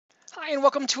Hi, and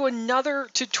welcome to another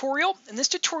tutorial. In this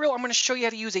tutorial, I'm going to show you how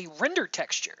to use a render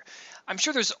texture. I'm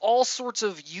sure there's all sorts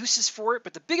of uses for it,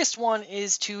 but the biggest one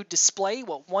is to display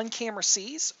what one camera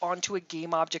sees onto a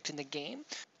game object in the game.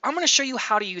 I'm going to show you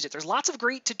how to use it. There's lots of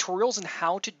great tutorials on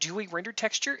how to do a render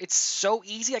texture. It's so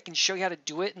easy. I can show you how to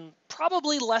do it in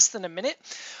probably less than a minute.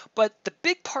 But the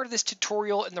big part of this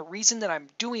tutorial and the reason that I'm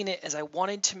doing it is I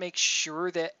wanted to make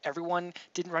sure that everyone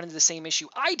didn't run into the same issue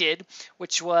I did,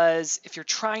 which was if you're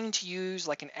trying to use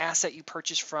like an asset you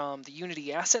purchased from the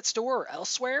Unity Asset Store or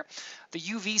elsewhere, the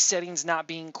UV settings not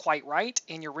being quite right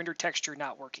and your render texture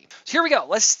not working. So here we go.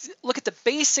 Let's look at the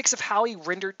basics of how a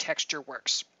render texture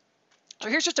works. So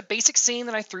here's just a basic scene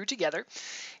that I threw together,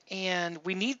 and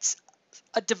we need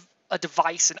a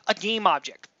device, a game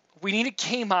object. We need a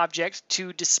game object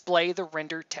to display the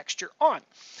render texture on.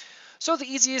 So the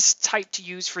easiest type to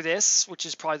use for this, which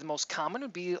is probably the most common,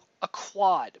 would be a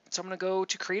quad. So I'm going to go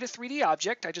to create a 3D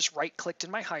object. I just right-clicked in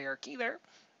my hierarchy there,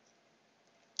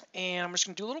 and I'm just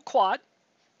going to do a little quad.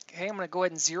 Okay, I'm going to go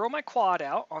ahead and zero my quad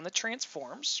out on the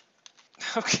transforms.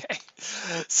 Okay,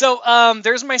 so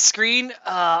there's my screen.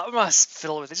 I'm gonna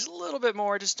fiddle with it just a little bit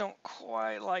more. I just don't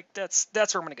quite like that's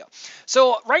where I'm gonna go.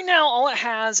 So right now, all it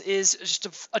has is just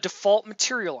a default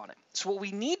material on it. So what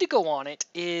we need to go on it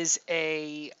is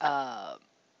a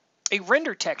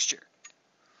render texture.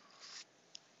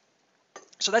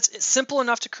 So that's simple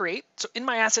enough to create. So in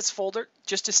my assets folder,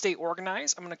 just to stay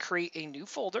organized, I'm gonna create a new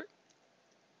folder.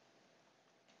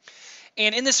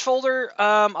 And in this folder,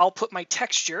 I'll put my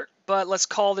texture, but let's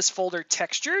call this folder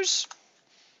textures.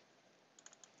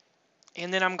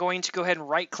 And then I'm going to go ahead and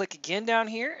right click again down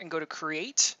here and go to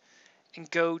create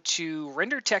and go to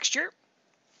render texture.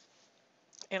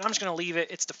 And I'm just going to leave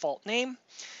it its default name.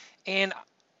 And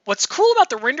what's cool about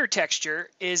the render texture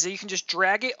is that you can just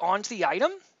drag it onto the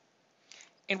item.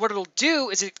 And what it'll do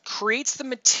is it creates the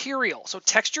material. So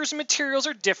textures and materials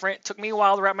are different. It took me a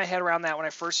while to wrap my head around that when I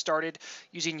first started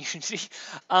using Unity.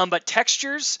 But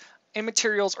textures and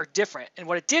materials are different. And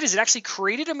what it did is it actually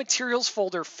created a materials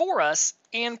folder for us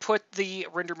and put the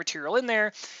render material in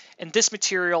there. And this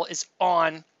material is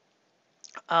on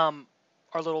our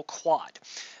little quad.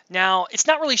 Now, it's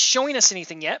not really showing us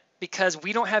anything yet because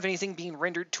we don't have anything being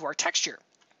rendered to our texture.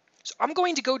 So I'm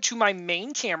going to go to my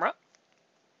main camera.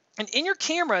 And in your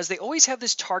cameras, they always have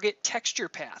this target texture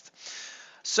path.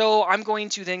 So I'm going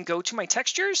to then go to my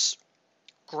textures,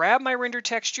 grab my render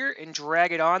texture, and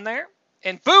drag it on there.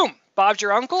 And boom, Bob's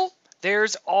your uncle.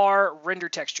 There's our render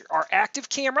texture. Our active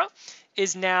camera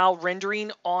is now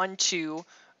rendering onto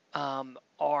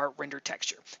our render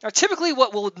texture. Now, typically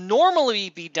what will normally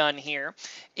be done here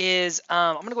is,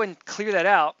 I'm going to go ahead and clear that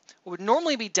out. What would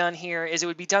normally be done here is it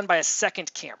would be done by a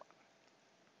second camera.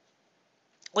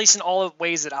 At least in all the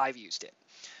ways that I've used it.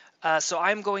 So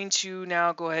I'm going to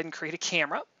now go ahead and create a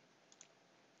camera.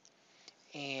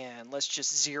 And let's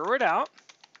just zero it out.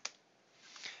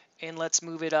 And let's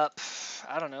move it up,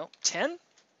 I don't know, 10?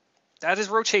 That is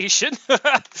rotation.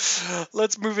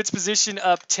 Let's move its position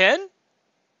up 10.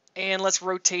 And let's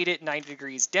rotate it 90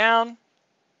 degrees down.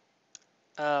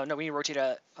 No, we need to rotate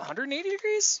it 180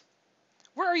 degrees?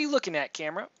 Where are you looking at,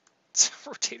 camera? It's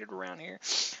rotated around here.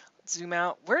 Zoom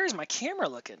out. Where is my camera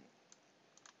looking?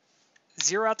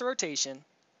 Zero out the rotation.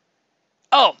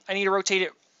 Oh, I need to rotate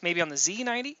it maybe on the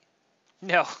Z90?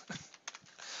 No.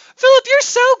 Philip, you're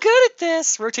so good at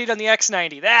this. Rotate on the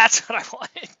X90. That's what I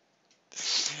wanted.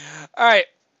 All right.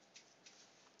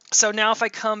 So now if I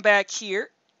come back here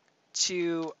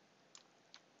to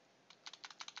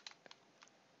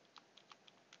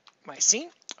my scene.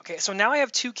 Okay, so now I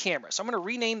have two cameras. So I'm going to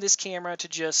rename this camera to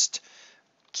just...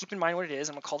 keep in mind what it is.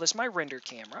 I'm going to call this my render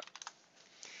camera.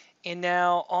 And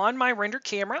now on my render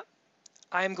camera,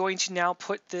 I'm going to now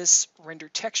put this render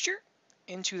texture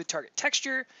into the target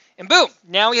texture. And boom,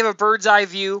 now we have a bird's eye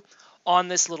view on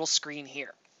this little screen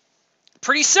here.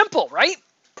 Pretty simple, right?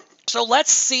 So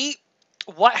let's see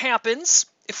what happens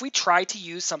if we try to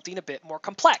use something a bit more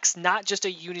complex, not just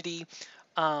a Unity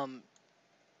 3D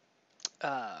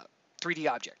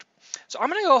object. So I'm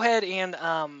going to go ahead and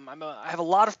I have a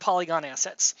lot of polygon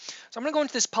assets. So I'm going to go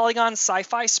into this polygon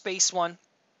sci-fi space one.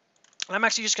 And I'm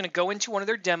actually just going to go into one of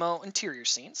their demo interior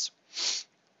scenes.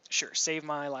 Sure, save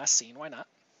my last scene. Why not?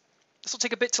 This will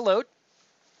take a bit to load.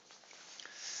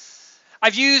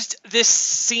 I've used this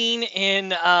scene in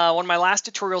one of my last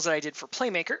tutorials that I did for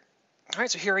Playmaker. All right,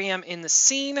 so here I am in the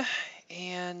scene.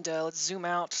 And let's zoom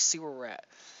out to see where we're at.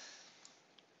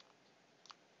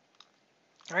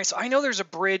 All right, so I know there's a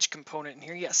bridge component in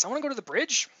here. Yes, I want to go to the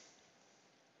bridge.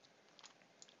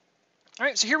 All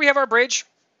right, so here we have our bridge.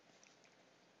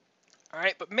 All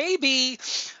right, but maybe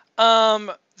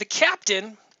the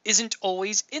captain isn't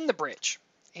always in the bridge.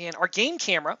 And our game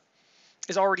camera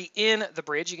is already in the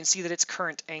bridge. You can see that it's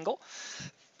current angle.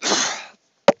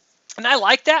 And I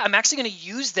like that. I'm actually going to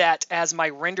use that as my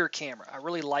render camera. I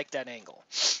really like that angle.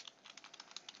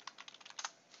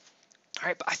 All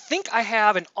right, but I think I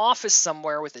have an office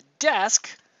somewhere with a desk.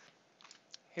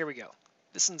 Here we go.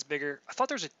 This one's bigger. I thought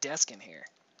there was a desk in here.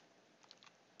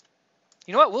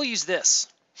 You know what? We'll use this.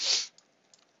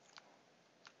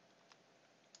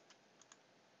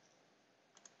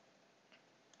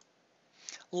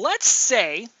 Let's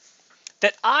say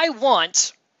that I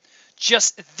want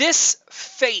just this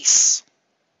face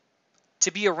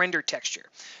to be a render texture.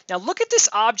 Now look at this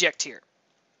object here.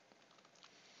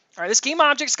 All right, this game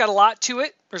object's got a lot to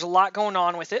it. There's a lot going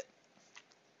on with it.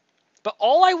 But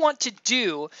all I want to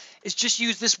do is just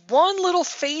use this one little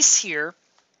face here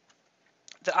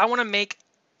that I want to make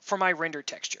for my render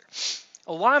texture.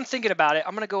 Well, while I'm thinking about it,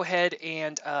 I'm going to go ahead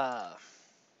and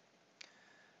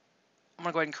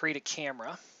create a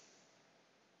camera.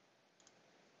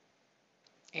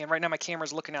 And right now my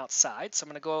camera's looking outside. So I'm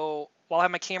going to go, while I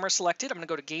have my camera selected, I'm going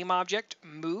to go to GameObject,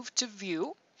 Move to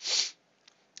View.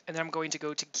 And then I'm going to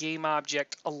go to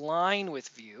GameObject, Align with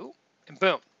View. And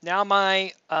boom. Now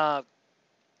my,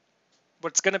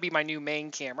 what's going to be my new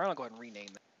main camera. I'll go ahead and rename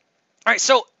it. All right,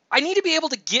 so I need to be able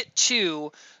to get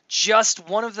to just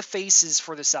one of the faces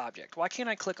for this object. Why can't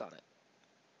I click on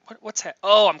it? What's that?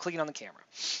 Oh, I'm clicking on the camera.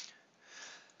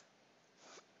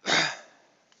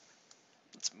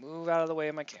 Let's move out of the way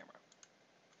of my camera.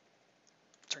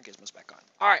 Turn gizmos back on.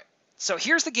 All right, so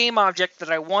here's the game object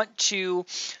that I want to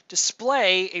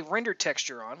display a render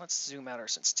texture on. Let's zoom out our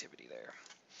sensitivity there.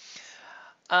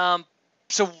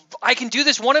 So I can do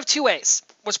this one of two ways.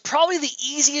 What's probably the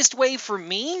easiest way for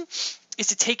me is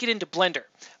to take it into Blender.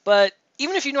 But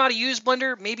even if you know how to use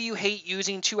Blender, maybe you hate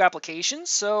using two applications,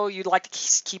 so you'd like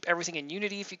to keep everything in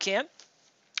Unity if you can.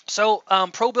 So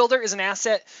Probuilder is an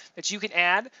asset that you can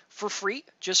add for free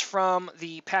just from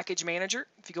the package manager.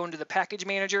 If you go into the package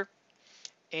manager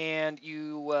and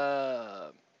you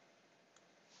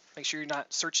make sure you're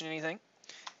not searching anything,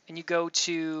 and you go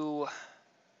to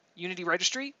Unity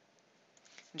Registry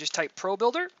and just type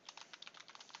Probuilder,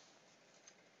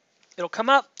 it'll come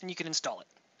up and you can install it.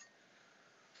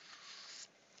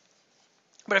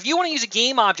 But if you want to use a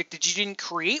game object that you didn't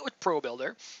create with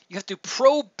Probuilder, you have to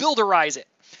Probuilderize it.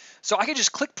 So I can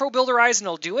just click Probuilderize and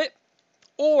it'll do it,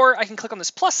 or I can click on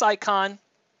this plus icon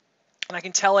and I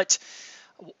can tell it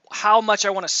how much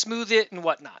I want to smooth it and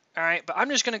whatnot. All right, but I'm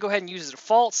just going to go ahead and use the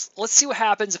defaults. Let's see what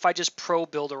happens if I just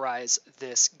Probuilderize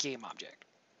this game object.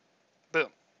 Boom.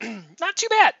 Not too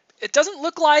bad. It doesn't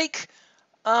look like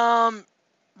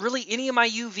really any of my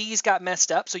UVs got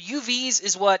messed up. So UVs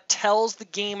is what tells the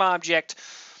game object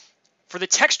for the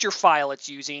texture file it's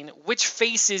using which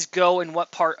faces go in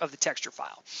what part of the texture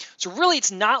file. So really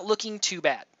it's not looking too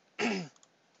bad.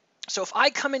 So if I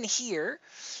come in here,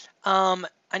 I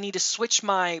need to switch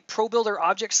my Probuilder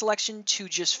object selection to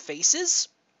just faces.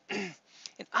 And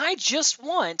I just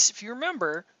want, if you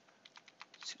remember,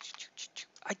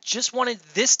 I just wanted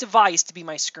this device to be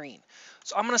my screen.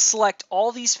 So I'm going to select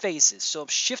all these faces. So I'm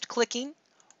shift clicking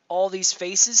all these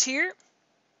faces here.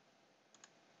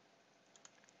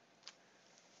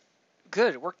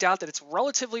 Good, it worked out that it's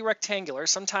relatively rectangular.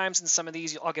 Sometimes in some of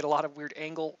these I'll get a lot of weird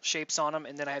angle shapes on them,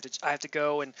 and then I have to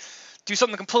go and do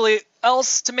something completely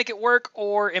else to make it work,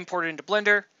 or import it into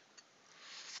Blender.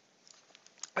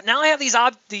 But now I have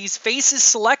these faces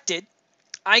selected.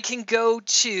 I can go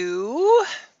to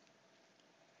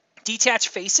detach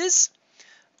faces,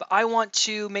 but I want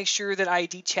to make sure that I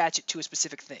detach it to a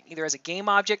specific thing, either as a game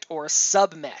object or a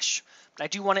submesh. But I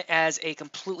do want it as a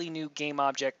completely new game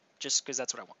object just because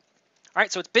that's what I want. All right,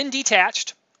 so it's been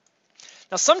detached.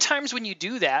 Now sometimes when you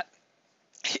do that,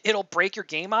 it'll break your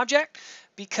game object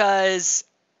because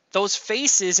those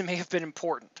faces may have been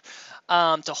important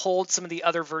to hold some of the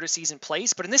other vertices in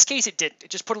place. But in this case, it didn't. It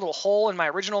just put a little hole in my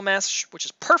original mesh, which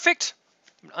is perfect.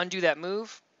 I'm going to undo that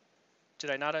move.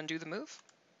 Did I not undo the move?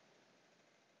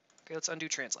 Okay, let's undo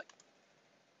translate.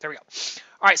 There we go.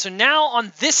 All right, so now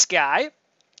on this guy,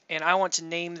 and I want to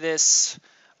name this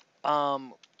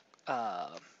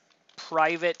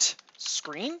private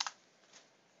screen,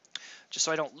 just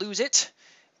so I don't lose it.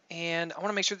 And I want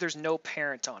to make sure there's no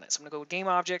parent on it. So I'm going to go with game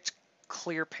object,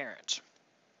 clear parent.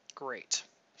 Great.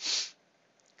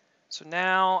 So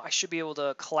now I should be able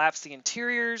to collapse the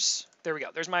interiors. There we go.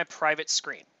 There's my private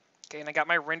screen. Okay, and I got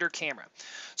my render camera.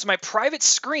 So my private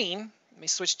screen, let me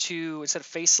switch to, instead of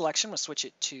face selection, I'm going to switch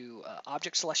it to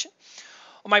object selection.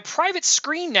 On my private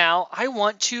screen now, I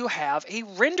want to have a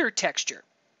render texture.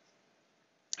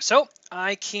 So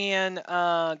I can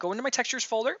go into my textures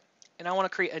folder, and I want to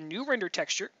create a new render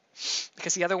texture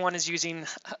because the other one is using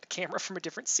a camera from a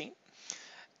different scene.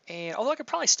 And although I could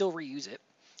probably still reuse it,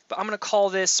 but I'm going to call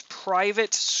this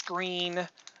private screen, I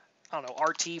don't know,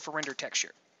 RT for render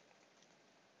texture.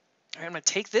 All right, I'm going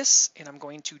to take this and I'm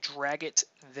going to drag it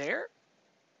there.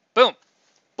 Boom,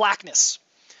 blackness.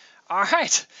 All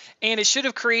right, and it should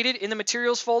have created in the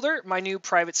materials folder my new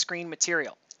private screen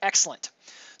material. Excellent.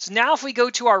 So now if we go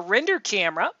to our render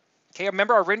camera, okay,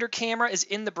 remember our render camera is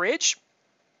in the bridge.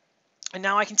 And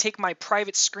now I can take my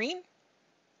private screen.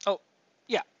 Oh,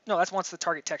 yeah, no, that's once the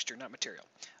target texture, not material.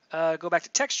 Go back to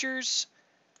textures,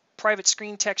 private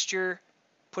screen texture,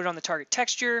 put it on the target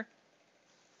texture.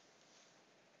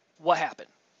 What happened?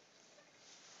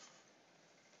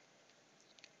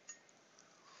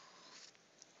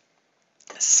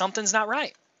 Something's not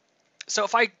right. So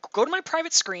if I go to my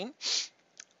private screen,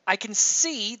 I can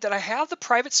see that I have the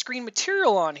private screen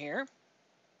material on here,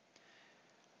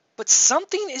 but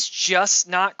something is just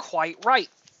not quite right.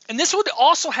 And this would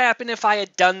also happen if I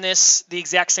had done this the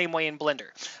exact same way in Blender.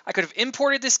 I could have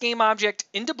imported this game object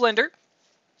into Blender,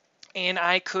 and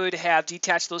I could have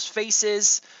detached those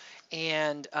faces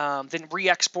and then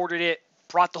re-exported it,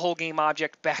 brought the whole game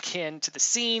object back into the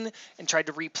scene and tried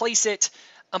to replace it.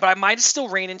 But I might have still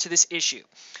ran into this issue.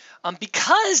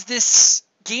 Because this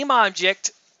game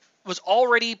object was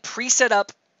already pre-set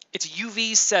up, it's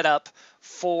UV set up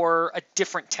for a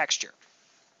different texture.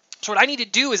 So what I need to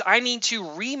do is I need to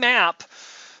remap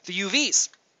the UVs.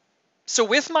 So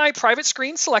with my private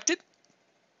screen selected,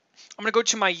 I'm going to go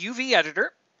to my UV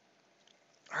editor.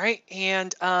 All right,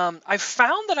 and I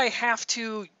found that I have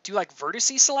to do like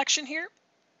vertice selection here.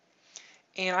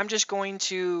 And I'm just going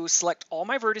to select all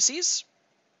my vertices.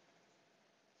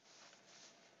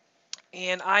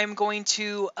 And I'm going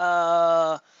to,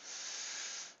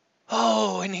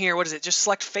 in here, what is it? Just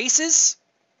select faces.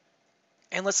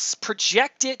 And let's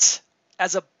project it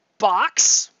as a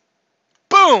box.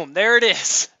 Boom, there it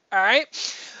is. All right.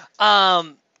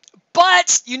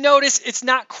 But you notice it's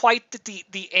not quite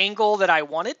the angle that I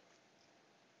wanted,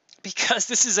 because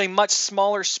this is a much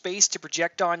smaller space to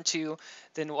project onto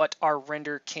than what our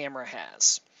render camera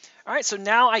has. All right, so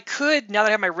now I could, now that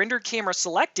I have my render camera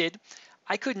selected,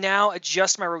 I could now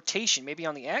adjust my rotation, maybe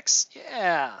on the X.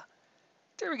 Yeah,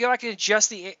 there we go. I can adjust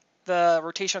the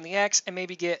rotation on the X and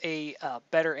maybe get a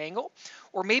better angle,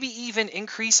 or maybe even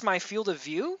increase my field of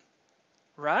view,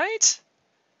 right?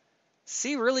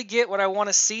 See, really get what I want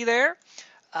to see there.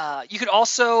 You could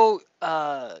also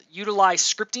utilize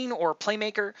scripting or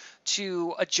Playmaker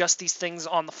to adjust these things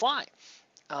on the fly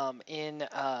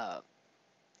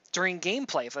during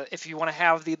gameplay, if you want to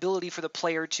have the ability for the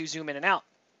player to zoom in and out.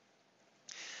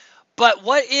 But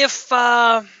what if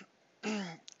I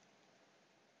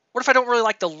don't really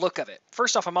like the look of it?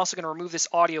 First off, I'm also going to remove this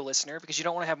audio listener because you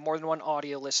don't want to have more than one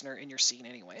audio listener in your scene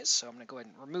anyways. So I'm going to go ahead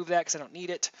and remove that because I don't need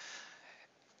it.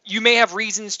 You may have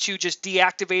reasons to just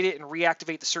deactivate it and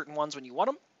reactivate the certain ones when you want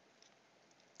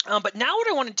them. But now what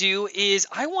I want to do is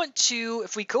I want to,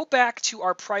 if we go back to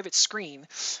our private screen,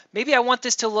 maybe I want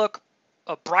this to look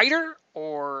brighter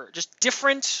or just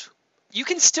different. You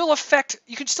can still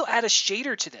add a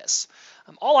shader to this.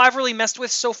 All I've really messed with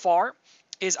so far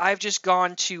is I've just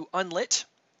gone to unlit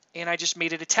and I just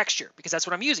made it a texture because that's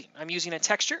what I'm using. I'm using a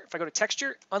texture. If I go to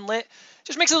texture, unlit,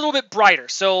 just makes it a little bit brighter.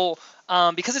 So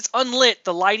because it's unlit,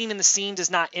 the lighting in the scene does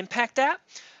not impact that.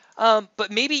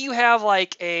 But maybe you have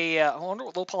like I wonder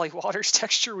what low poly water's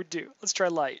texture would do. Let's try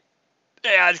light.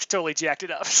 Yeah, I totally jacked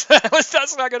it up.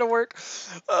 That's not going to work.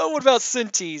 What about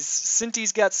Cinti's?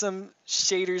 Cinti's got some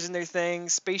shaders in their thing.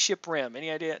 Spaceship Rim. Any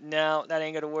idea? No, that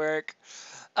ain't going to work.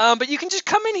 But you can just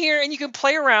come in here and you can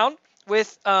play around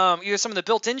with either some of the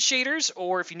built-in shaders,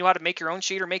 or if you know how to make your own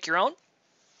shader, make your own.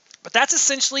 But that's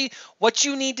essentially what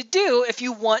you need to do if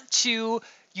you want to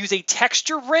use a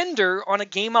texture render on a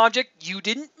game object you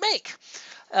didn't make.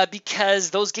 Because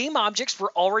those game objects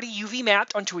were already UV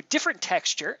mapped onto a different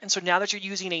texture. And so now that you're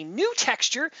using a new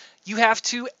texture, you have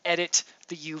to edit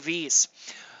the UVs.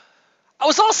 I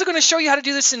was also going to show you how to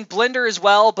do this in Blender as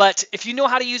well, but if you know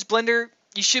how to use Blender,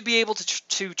 you should be able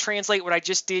to translate what I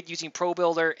just did using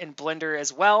Probuilder and Blender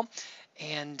as well.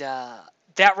 And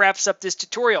that wraps up this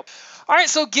tutorial. All right,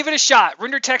 so give it a shot.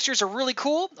 Render textures are really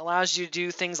cool. It allows you to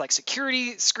do things like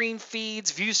security screen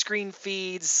feeds, view screen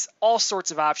feeds, all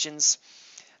sorts of options.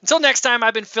 Until next time,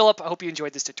 I've been Philip. I hope you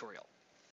enjoyed this tutorial.